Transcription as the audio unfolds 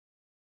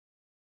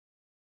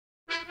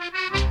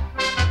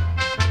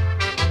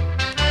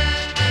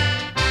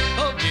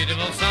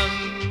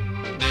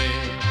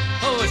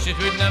it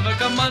would never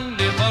come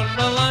Monday, for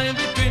the lie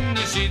between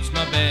the sheets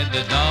my bed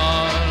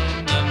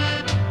adorned.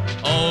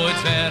 Oh,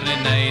 it's very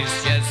nice,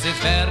 yes,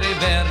 it's very,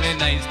 very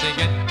nice to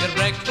get your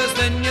breakfast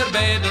in your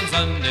bed on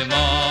Sunday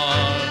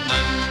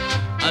morning.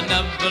 I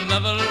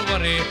never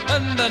worry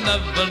and I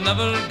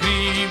never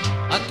grieve.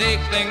 I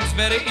take things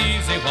very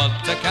easy, what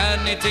I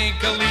can't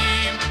take a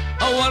leave.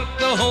 I work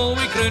the whole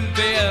week round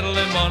from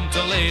early morn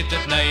till late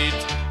at night.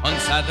 On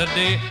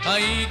Saturday, I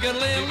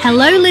eagerly...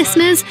 Hello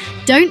listeners,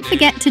 don't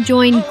forget to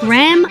join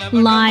Graham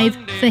live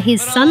for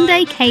his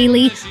Sunday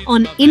Ceilidh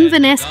on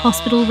Inverness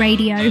Hospital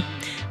Radio.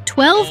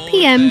 12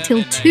 p.m.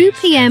 till 2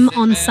 p.m.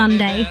 on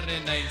Sunday.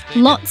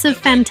 Lots of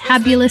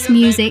fantabulous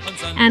music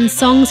and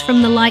songs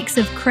from the likes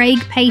of Craig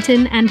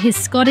Payton and his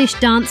Scottish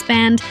dance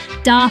band,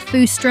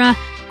 Foostra,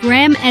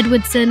 Graham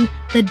Edwardson,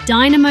 the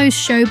Dynamos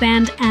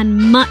Showband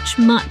and much,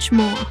 much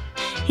more.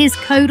 His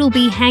coat will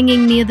be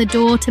hanging near the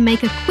door to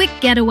make a quick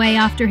getaway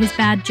after his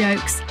bad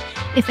jokes.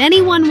 If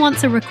anyone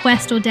wants a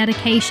request or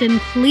dedication,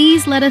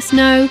 please let us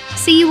know.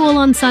 See you all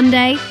on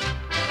Sunday.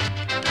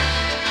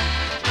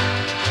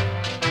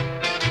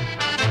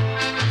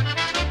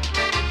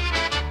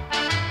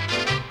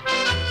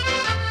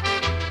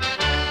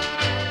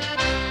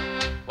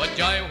 What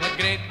joy, what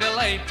great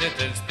delight it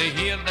is to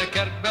hear the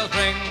kirk bells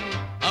ring.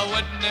 I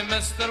wouldn't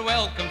miss their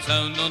welcome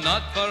sound, no,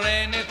 not for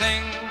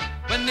anything.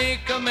 When they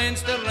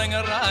commence to ring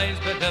a rise,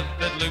 but if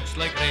it looks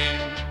like rain,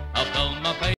 I'll fill my pipe.